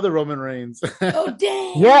means you are the Roman Reigns. Oh,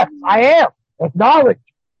 dang. Yes, I am. Acknowledge.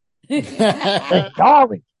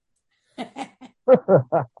 Acknowledge.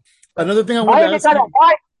 Another thing I wanted to ask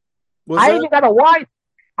you. I got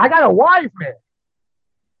a wise man.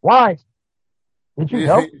 Wise. Did you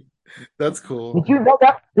know? That's cool. Did you know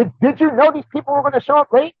that? Did you know these people were going to show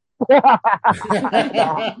up late?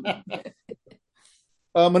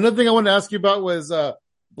 Another thing I wanted to ask you about was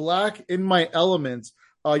Black in My Element,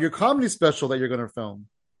 your comedy special that you're going to film.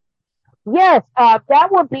 Yes,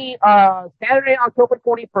 that will be Saturday, October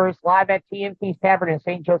 21st, live at TNT's Tavern in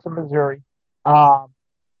St. Joseph, Missouri.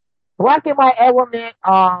 Black in My Element.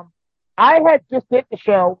 I had just did the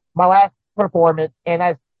show, my last performance, and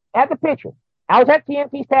I had the picture. I was at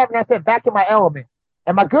TNT's Tavern, and I said, Back in My Element.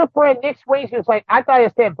 And my good friend Nick Swayze was like, I thought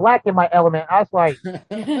it said Black in My Element. I was like,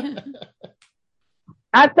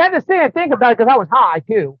 I had to sit and think about it because I was high,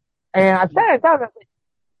 too. And I said it down.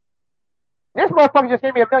 This motherfucker just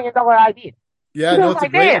gave me $1 million idea. Yeah, So I no, was it's a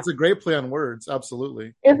like, great, damn, it's a great play on words.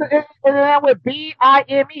 Absolutely. and then I went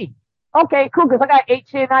BIME. Okay, cool, because I got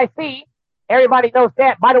HNIC. Everybody knows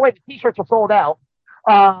that. By the way, the t-shirts are sold out.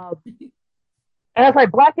 Um, and I was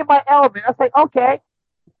like, black in my element. I was like, okay,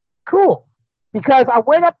 cool. Because I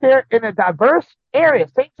went up there in a diverse area.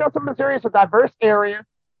 St. Joseph, Missouri is a diverse area.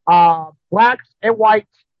 Blacks and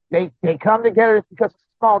whites, they come together because it's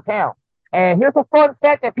a small town. And here's a fun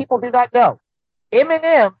fact that people do not know.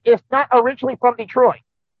 Eminem is not originally from Detroit.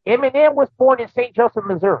 Eminem was born in St. Joseph,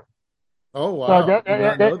 Missouri. Oh So wow, did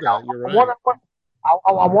not know that. You're right.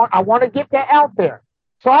 I want to get that out there.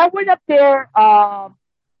 So I went up there. I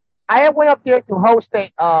went up there to host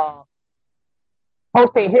a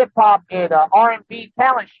hip hop and R&B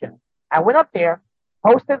talent show. I went up there,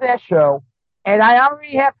 hosted that show, and I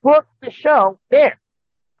already had booked the show there.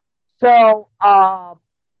 So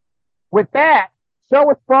with that, show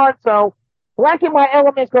was fun. So Black in My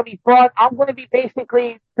Element is going to be fun. I'm going to be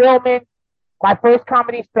basically filming my first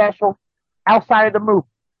comedy special outside of the movie.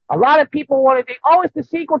 A lot of people want to think, oh, it's the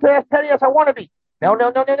sequel to As Petty as I Want to Be. No, no,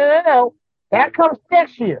 no, no, no, no, no. That comes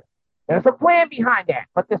next year. There's a plan behind that.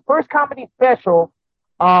 But this first comedy special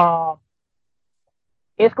uh,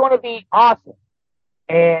 is going to be awesome.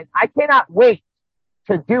 And I cannot wait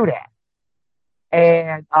to do that.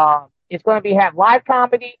 And it's going to be have live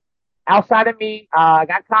comedy outside of me. I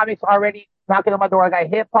got comics already knocking on my door. I got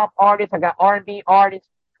hip hop artists. I got R&B artists.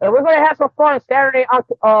 And we're going to have some fun Saturday,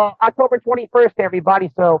 October 21st,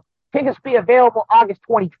 everybody. So tickets will be available August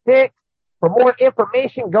 26th. For more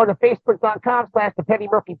information, go to facebook.com/The Penny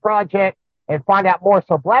Murphy Project and find out more.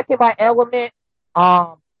 So Black in My Element,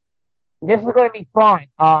 this is going to be fun.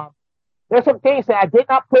 There's some things that I did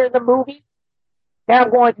not put in the movie that I'm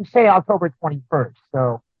going to say October 21st.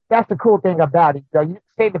 So that's the cool thing about it. So you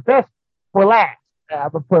say the best for last. I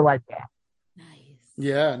would put it like that. Nice.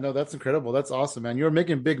 Yeah, no, that's incredible. That's awesome, man. You're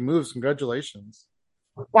making big moves. Congratulations.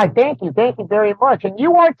 Why, thank you very much, and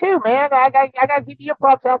you are too, man. I got to give you your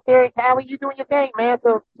props out there in Cali. You doing your thing, man.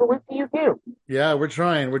 So salute to you too. Yeah, we're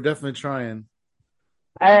trying. We're definitely trying.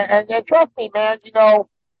 And trust me, man.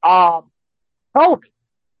 COVID.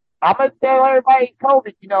 I'm gonna tell everybody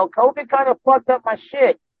COVID. COVID kind of fucked up my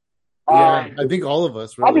shit. Yeah, I think all of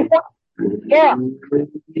us I'll be really. yeah.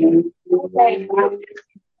 Okay.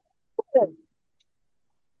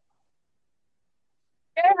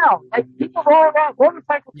 Yeah, like people rolling around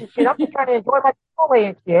motorcycles and shit. I'm just trying to enjoy my Chipotle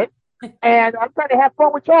and shit, and I'm trying to have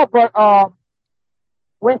fun with y'all. But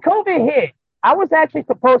when COVID hit, I was actually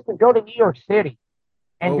supposed to go to New York City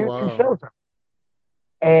and Oh do two wow. shows.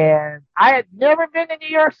 And I had never been to New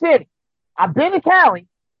York City. I've been to Cali,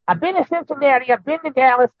 I've been to Cincinnati, I've been to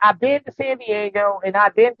Dallas, I've been to San Diego, and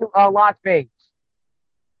I've been to Las Vegas.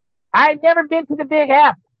 I had never been to the Big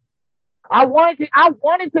Apple. I wanted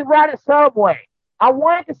to ride a subway. I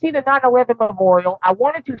wanted to see the 9/11 memorial. I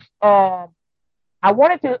wanted to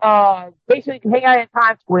basically hang out in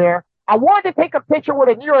Times Square. I wanted to take a picture with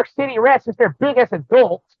a New York City rat since they're big as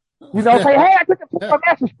adults. Say, hey, I took a picture of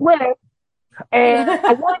Master Splinter, and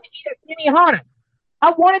I wanted to eat at Benihana.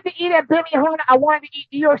 I wanted to eat at Benihana. I wanted to eat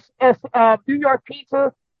New York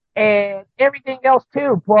pizza and everything else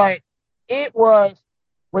too. But it was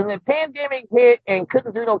when the pandemic hit and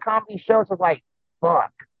couldn't do no comedy shows. I was like,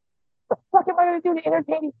 fuck, what the fuck am I going to do to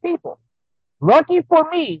entertain these people? Lucky for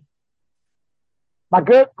me, my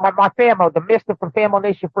famo, the Mister from Famo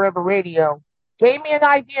Nation Forever Radio, gave me an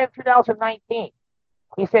idea in 2019.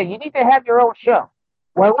 He said, you need to have your own show.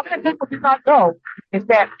 Well, what people do not know is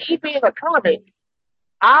that me being a comic,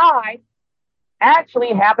 I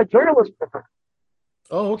actually have a journalist degree.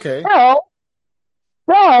 Oh, okay.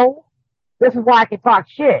 So this is why I can talk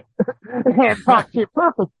shit and talk shit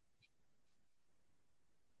perfect.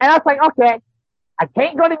 And I was like, okay, I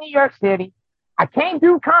can't go to New York City. I can't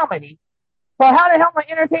do comedy. So how the hell am I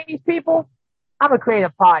entertain these people? I'm gonna create a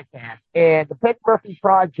podcast. And the Penny Murphy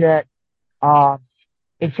Project,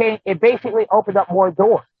 it basically opened up more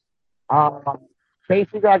doors.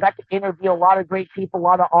 Basically, I got to interview a lot of great people, a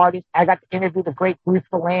lot of artists. I got to interview the great Bruce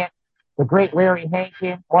Valant, the great Larry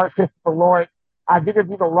Hankin, Mark Christopher Lloyd. I've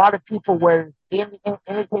interviewed a lot of people, whether in the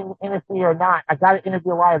entertainment industry or not. I got to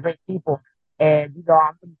interview a lot of great people. And,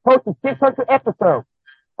 I'm posting 600 episodes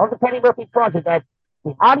of the Penny Murphy Project. That's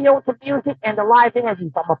the audio, the music, and the live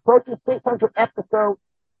interviews. I'm approaching 600 episodes.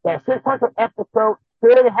 That 600 episodes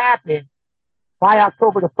should happen by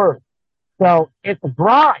October the 1st. So it's a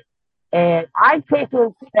grind. And I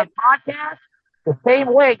basically treat that podcast the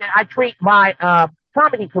same way that I treat my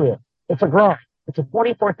comedy career. It's a grind. It's a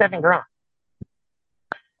 24/7 grind.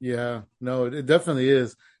 Yeah, no, it definitely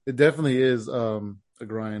is. It definitely is a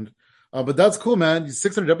grind. But that's cool, man.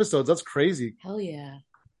 600 episodes. That's crazy. Hell yeah.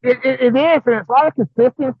 It is, and it's a lot of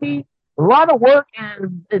consistency, a lot of work,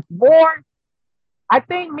 and it's more. I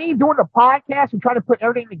think me doing the podcast and trying to put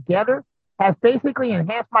everything together has basically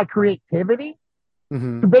enhanced my creativity.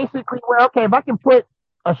 Hmm. To basically, well, okay, if I can put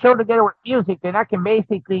a show together with music, then I can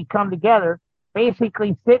basically come together,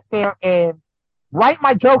 basically sit there and write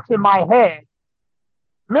my jokes in my head,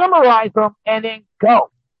 memorize them, and then go.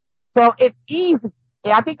 So it's easy.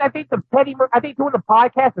 Yeah, I think doing the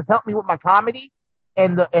podcast has helped me with my comedy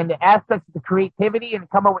and the aspects of the creativity and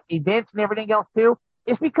come up with events and everything else too.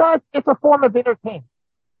 It's because it's a form of entertainment.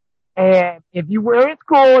 And if you were in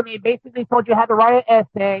school and they basically told you how to write an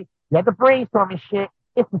essay, you had to brainstorm and shit,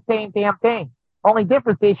 it's the same damn thing. Only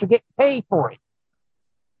difference is you get paid for it.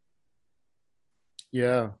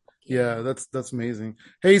 Yeah. Yeah, that's amazing.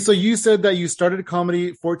 Hey, so you said that you started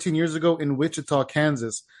comedy 14 years ago in Wichita,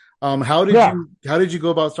 Kansas. How did Yeah. you go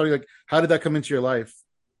about starting? Like, how did that come into your life?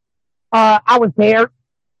 I was there.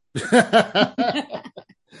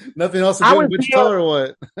 Nothing else to I do in was Wichita there. or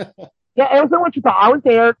what? Yeah, it was in Wichita. I was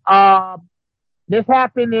there. This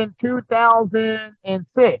happened in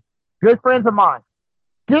 2006. Good friends of mine.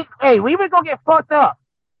 Hey, we would go get fucked up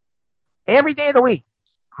every day of the week.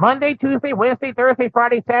 Monday, Tuesday, Wednesday, Thursday,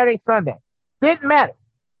 Friday, Saturday, Sunday. Didn't matter.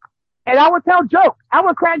 And I would tell jokes. I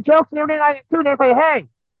would crack jokes and everything like that too. And they'd say, hey,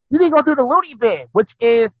 you need to go do the Looney Bin, which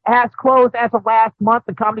has closed as of last month,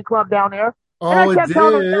 the comedy club down there. And I Oh, it kept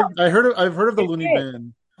telling them, did. I've heard of the it Looney did.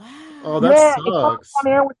 Bin. Oh, that Yeah, it closed sucks.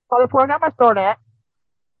 down there, which that's where I got my start at.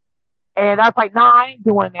 And I was like, nah, I ain't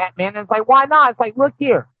doing that, man. And it's like, why not? It's like, look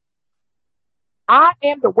here. I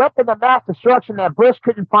am the weapon of mass destruction that Bush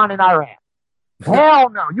couldn't find in Iraq. Hell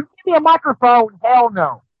no. You give me a microphone, hell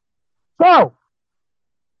no. So,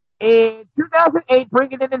 in 2008,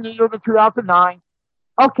 bringing in the new year to 2009,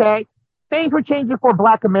 okay, things were changing for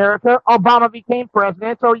Black America. Obama became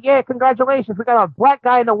president. So, yeah, congratulations. We got a black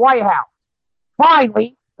guy in the White House.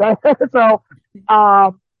 Finally. So,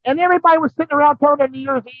 and everybody was sitting around telling their New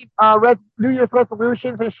Year's Eve, New Year's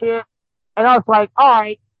resolutions and shit. And I was like, all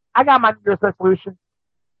right, I got my New Year's resolution.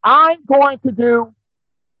 I'm going to do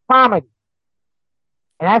comedy.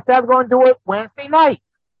 And I said I was going to do it Wednesday night,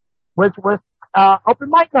 which was open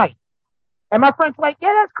mic night. And my friends were like,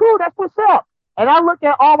 yeah, that's cool. That's what's up. And I looked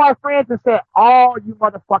at all my friends and said, all you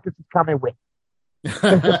motherfuckers is coming with me.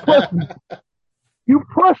 You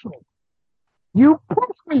push me. You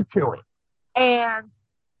push me to it. And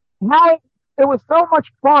now it was so much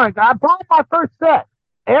fun. I bombed my first set.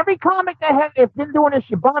 Every comic that has been doing this,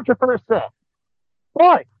 you bombed your first set.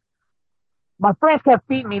 But my friends kept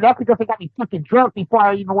feeding me. That's because they got me fucking drunk before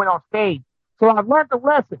I even went on stage. So I learned the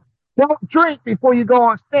lesson. Don't drink before you go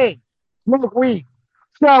on stage. Smoke weed.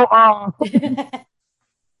 So I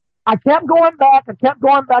kept going back. I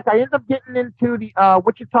ended up getting into the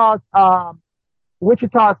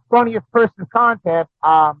Wichita's funniest person contest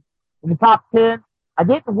in the top 10. I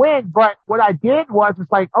didn't win, but what I did was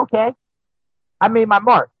it's like, okay, I made my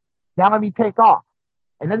mark. Now let me take off.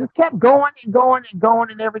 And I just kept going and going and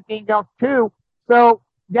going and everything else too. So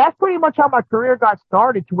that's pretty much how my career got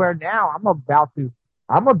started to where now I'm about to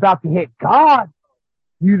hit God,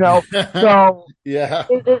 you know. So Yeah.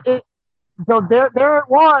 So there it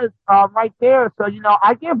was right there. So, you know,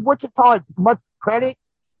 I give Wichita as much credit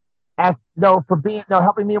as though for being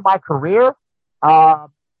helping me in my career.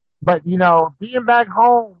 But you know, being back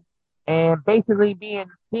home and basically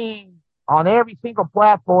being seen on every single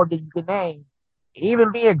platform that you can name,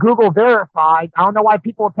 even being Google verified. I don't know why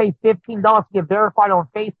people pay $15 to get verified on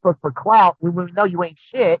Facebook for clout. We know you ain't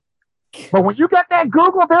shit. But when you get that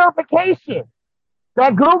Google verification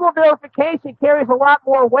carries a lot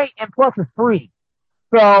more weight, and plus it's free.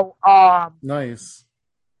 So Nice.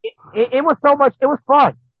 it was so much. It was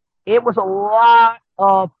fun. It was a lot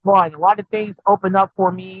of fun. A lot of things opened up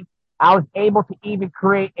for me. I was able to even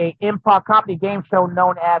create a improv comedy game show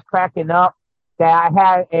known as Cracking Up. That I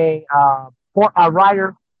had a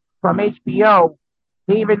writer from HBO.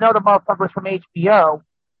 Didn't even know the motherfucker was from HBO.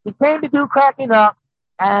 He came to do Cracking Up,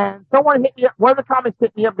 and someone hit me up. One of the comics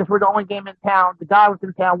hit me up because we're the only game in town. The guy was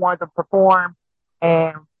in town, wanted to perform,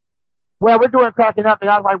 and well, we're doing Cracking Up, and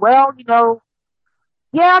I was like, well, you know,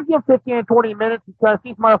 yeah, I'll give 15 to 20 minutes because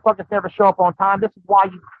these motherfuckers never show up on time. This is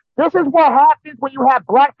what happens when you have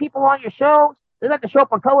black people on your shows. They have to show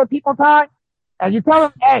up on colored people time. And you tell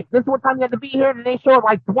them, hey, this is what time you have to be here. And they show up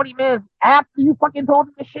like 20 minutes after you fucking told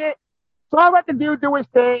them the shit. So I let the dude do his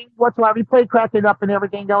thing whatsoever. He played Cracking Up and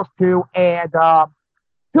everything else too. And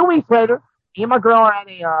 2 weeks later, me and my girl are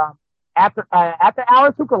at the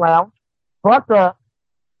Hours Hookah Lounge, fucked up,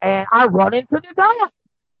 and I run into the guy.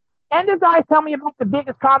 And this guy tell me about the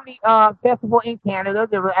biggest comedy festival in Canada.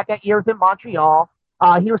 They were at that year's in Montreal.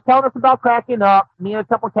 He was telling us about cracking up, me and a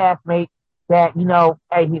couple of castmates, that,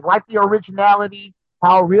 hey, he liked the originality,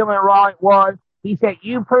 how real and raw it was. He said,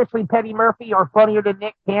 you personally, Petty Murphy, are funnier than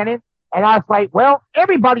Nick Cannon. And I was like, well,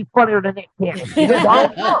 everybody's funnier than Nick Cannon. Even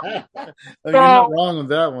Donald Trump. You're not wrong on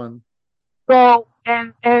that one. So,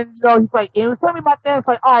 and he's like, he was telling me about that. It's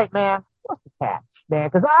like, all right, man, what's the catch, man?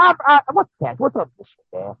 Because what's the catch? What's up with this shit,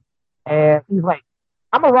 man? And he's like,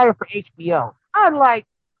 I'm a writer for HBO. I'm like,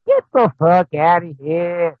 get the fuck out of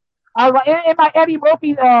here. I was like, in my Eddie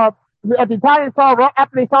Murphy, at the time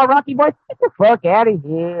after they saw Rocky Boy, get the fuck out of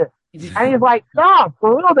here. And he's like, no,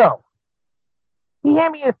 for real though. He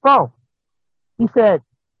handed me his phone. He said,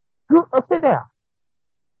 sit down.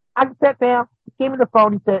 I sat down. He gave me the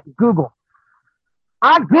phone. He said, Google.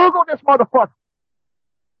 I Googled this motherfucker.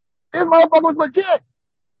 This motherfucker was legit.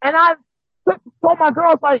 And I told my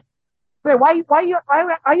girls, like, why you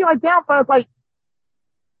like down for? I was like,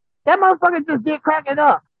 that motherfucker just did cracking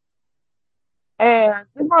up. And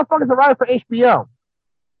this motherfucker's a writer for HBO.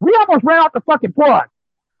 We almost ran out the fucking plug.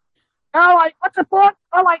 And I'm like, what the fuck?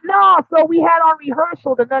 I'm like, no. So we had our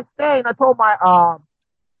rehearsal the next day, and I told my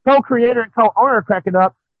co-creator and co-owner cracking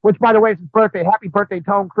up, which, by the way, is his birthday. Happy birthday,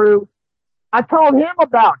 Tone Crew. I told him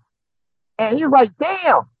about it. And he was like,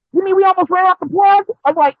 damn, you mean we almost ran out the plug?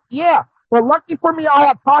 I'm like, yeah. But lucky for me, I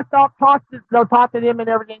have talked to him and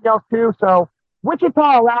everything else too. So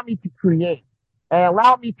Wichita allowed me to create, and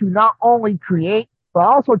allowed me to not only create, but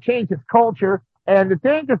also change its culture. And the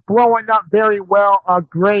thing is blowing up very well.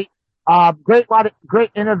 Great, lot of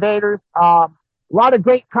great innovators. A lot of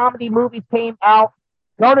great comedy movies came out.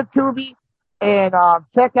 Go to Tubi and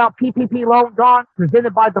check out PPP Lone Gone,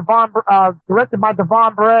 directed by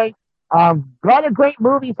Devon Bray. A lot of great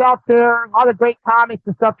movies out there, a lot of great comics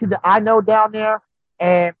and stuff too that I know down there.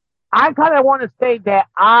 And I kind of want to say that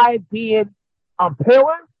I, being a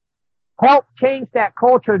pillar, helped change that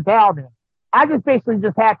culture down there. I just basically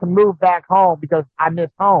just had to move back home because I miss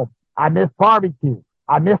home. I miss barbecue.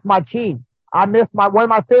 I miss my cheese. I miss one of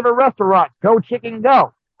my favorite restaurants, Go Chicken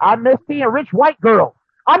Go. I miss seeing rich white girls.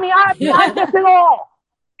 I mean, I miss it all.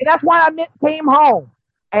 And that's why I came home.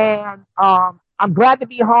 And I'm glad to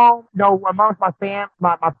be home, amongst my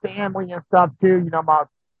family and stuff too.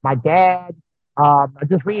 My dad. I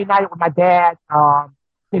just reunited with my dad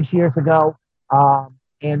 6 years ago,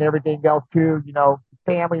 and everything else too.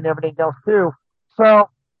 Family and everything else too. So,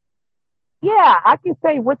 yeah, I can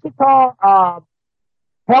say Wichita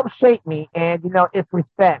helped shape me, and it's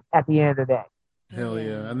respect at the end of the day. Hell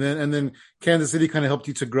yeah! And then Kansas City kind of helped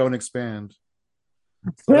you to grow and expand.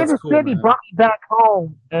 So Kansas City brought me back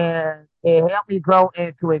home, and it helped me grow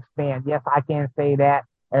and to expand. Yes, I can say that.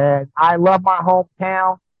 And I love my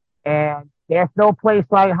hometown, and there's no place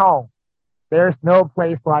like home. There's no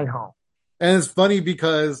place like home. And it's funny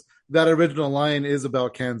because that original line is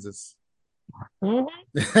about Kansas. Mm-hmm.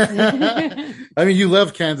 I mean, you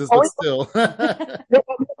love Kansas, but still.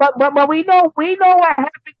 but we know what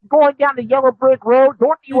happened going down the yellow brick road.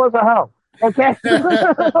 Dorothy was a hoe. Okay.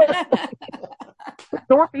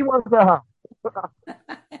 Dorothy was a hoe.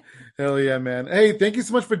 Hell yeah, man. Hey, thank you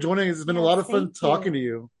so much for joining us. It's been a lot of fun talking to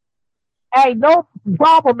you. Hey, no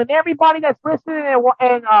problem. And everybody that's listening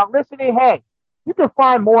and listening, hey, you can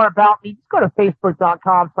find more about me. Just go to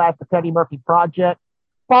facebook.com/The Petty Murphy Project.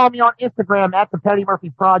 Follow me on Instagram at The Petty Murphy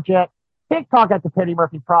Project. TikTok at The Petty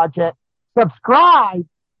Murphy Project. Subscribe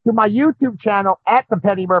to my YouTube channel at The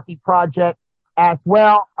Petty Murphy Project as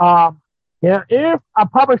well. There is a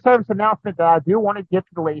public service announcement that I do want to give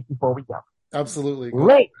to the ladies before we go. Absolutely.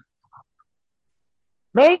 Ladies,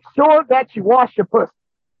 make sure that you wash your pussy.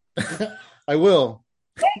 I will.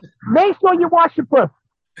 Make sure you wash your pussy.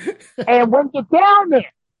 And when you're down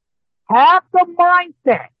there, have the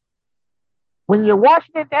mindset when you're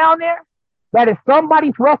washing it down there that it's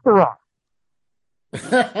somebody's restaurant.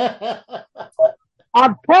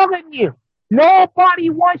 I'm telling you, nobody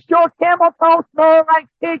wants your camel toe smell like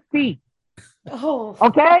pig feet. Oh.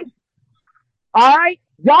 Okay? All right?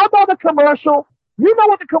 Y'all know the commercial. You know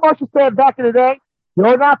what the commercial said back in the day.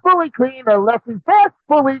 You're not fully clean unless it's best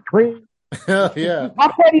fully clean. Hell yeah.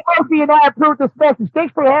 I'm Petty Murphy, and I approve this message.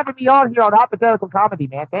 Thanks for having me on here on Hypothetical Comedy,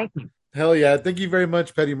 man. Thank you. Hell yeah. Thank you very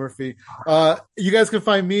much, Petty Murphy. You guys can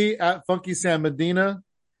find me at Funky Sam Medina.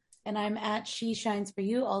 And I'm at She Shines For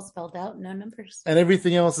You, all spelled out, no numbers. And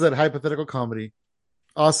everything else is at Hypothetical Comedy.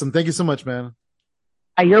 Awesome. Thank you so much, man.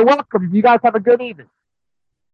 Hey, you're welcome. You guys have a good evening.